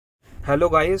Hello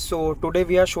guys, so today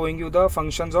we are showing you the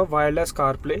functions of wireless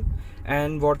CarPlay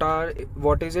and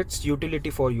what is its utility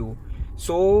for you.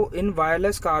 So in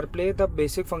wireless CarPlay, the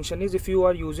basic function is if you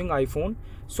are using iPhone,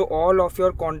 so all of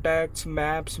your contacts,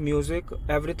 maps, music,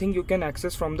 everything you can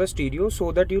access from the stereo,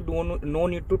 so that you no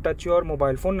need to touch your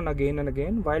mobile phone and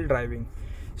again while driving.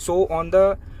 So on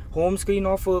the home screen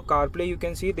of CarPlay, you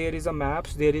can see there is a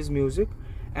maps, there is music,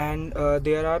 and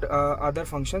there are other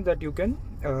functions that you can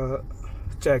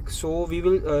check. So we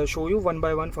will show you one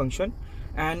by one function,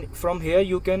 and from here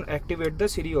you can activate the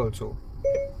Siri also.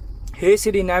 Hey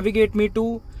Siri, navigate me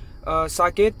to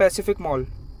Saket Pacific Mall.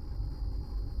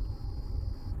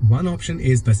 One option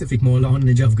is Pacific Mall on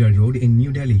Nijafgarh Road in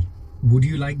New Delhi. Would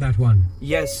you like that one?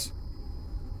 Yes.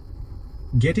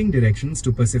 Getting directions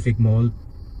to Pacific Mall.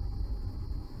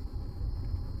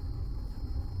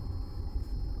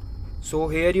 So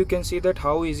here you can see that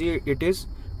how easy it is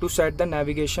to set the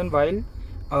navigation while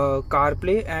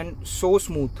CarPlay, and so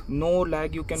smooth, no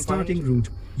lag. You can Starting route.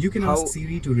 You can ask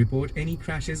Siri to report any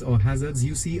crashes or hazards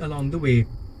you see along the way.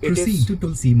 Proceed to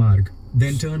Tulsi Marg,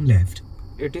 then turn left.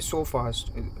 It is so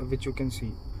fast, which you can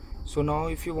see. So now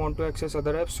if you want to access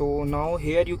other apps, so now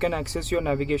here you can access your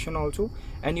navigation also,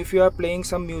 and if you are playing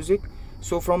some music,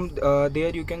 so from there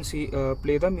you can see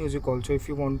play the music also if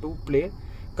you want to play.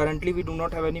 Currently we do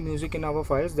not have any music in our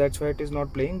files, that's why it is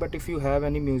not playing, but if you have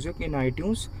any music in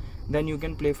iTunes, then you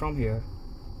can play from here.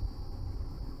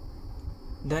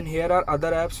 Then here are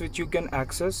other apps which you can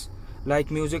access, like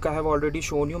music I have already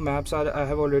shown you, maps I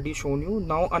have already shown you.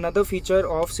 Now another feature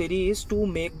of Siri is to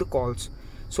make the calls.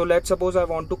 So let's suppose I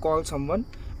want to call someone,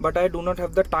 but I do not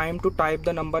have the time to type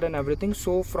the number and everything,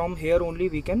 so from here only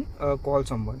we can call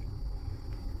someone.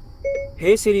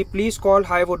 Hey Siri, please call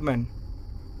Hi Woodman.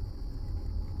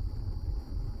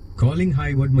 Calling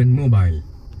Hi Woodman mobile.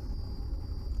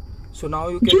 So now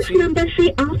you can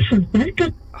see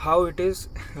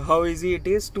how easy it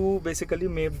is to basically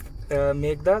make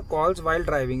the calls while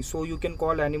driving. So you can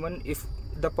call anyone if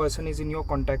the person is in your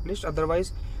contact list.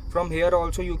 Otherwise, from here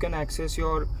also you can access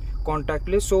your contact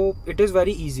list. So it is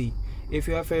very easy. If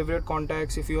you have favorite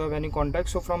contacts, if you have any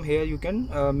contacts, so from here you can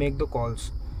make the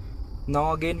calls.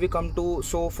 Now again we come to,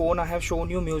 so phone I have shown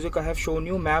you, music I have shown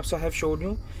you, maps I have shown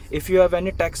you. If you have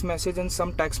any text message and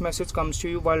some text message comes to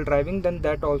you while driving, then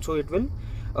that also it will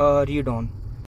read on.